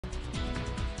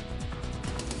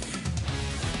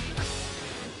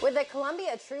With the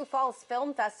Columbia True Falls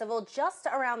Film Festival just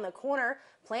around the corner,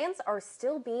 plans are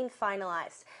still being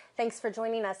finalized. Thanks for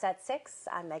joining us at 6.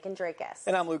 I'm Megan Drakis.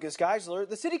 And I'm Lucas Geisler.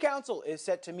 The City Council is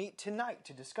set to meet tonight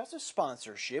to discuss a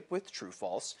sponsorship with True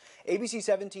Falls. ABC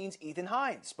 17's Ethan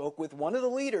Hines spoke with one of the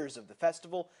leaders of the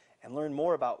festival and learned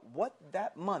more about what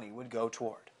that money would go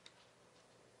toward.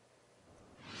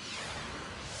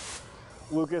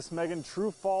 Lucas, Megan, True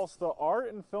Falls, the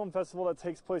art and film festival that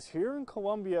takes place here in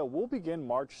Columbia, will begin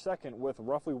March 2nd with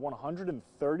roughly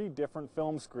 130 different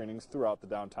film screenings throughout the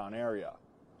downtown area.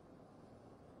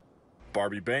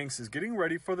 Barbie Banks is getting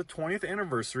ready for the 20th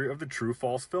anniversary of the True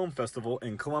Falls Film Festival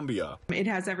in Columbia. It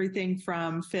has everything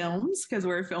from films, because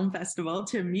we're a film festival,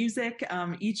 to music.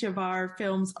 Each of our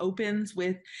films opens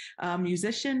with a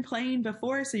musician playing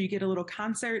before, so you get a little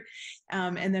concert.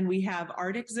 And then we have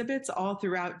art exhibits all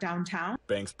throughout downtown.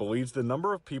 Banks believes the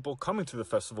number of people coming to the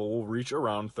festival will reach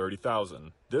around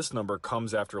 30,000. This number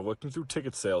comes after looking through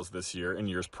ticket sales this year and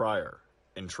years prior,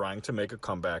 and trying to make a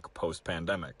comeback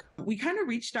post-pandemic. We kind of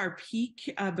reached our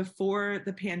peak before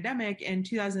the pandemic in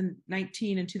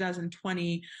 2019 and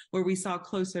 2020, where we saw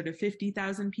closer to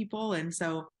 50,000 people. And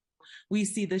so we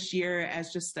see this year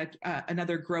as just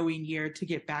another growing year to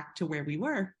get back to where we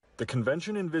were. The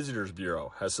Convention and Visitors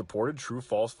Bureau has supported True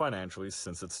Falls financially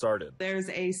since it started. There's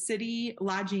a city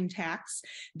lodging tax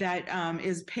that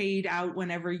is paid out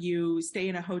whenever you stay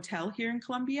in a hotel here in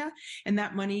Columbia, and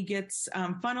that money gets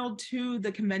funneled to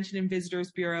the Convention and Visitors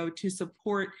Bureau to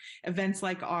support events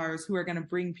like ours who are going to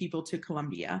bring people to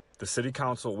Columbia. The City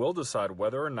Council will decide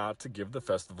whether or not to give the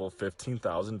festival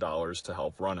 $15,000 to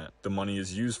help run it. The money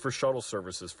is used for shuttle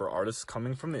services for artists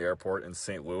coming from the airport in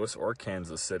St. Louis or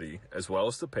Kansas City, as well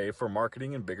as to pay for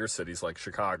marketing in bigger cities like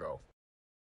Chicago.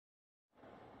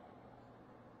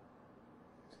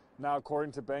 Now,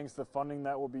 according to Banks, the funding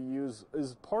that will be used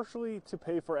is partially to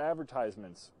pay for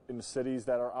advertisements in cities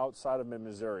that are outside of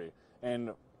mid-Missouri. And,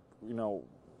 you know,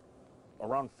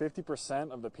 around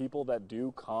 50% of the people that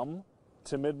do come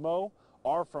to Mid-Mo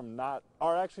are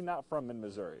actually not from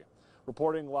mid-Missouri.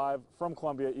 Reporting live from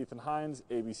Columbia, Ethan Hines,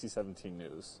 ABC 17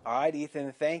 News. All right,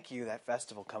 Ethan, thank you. That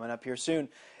festival coming up here soon.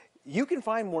 You can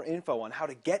find more info on how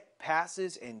to get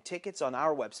passes and tickets on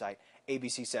our website,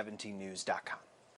 abc17news.com.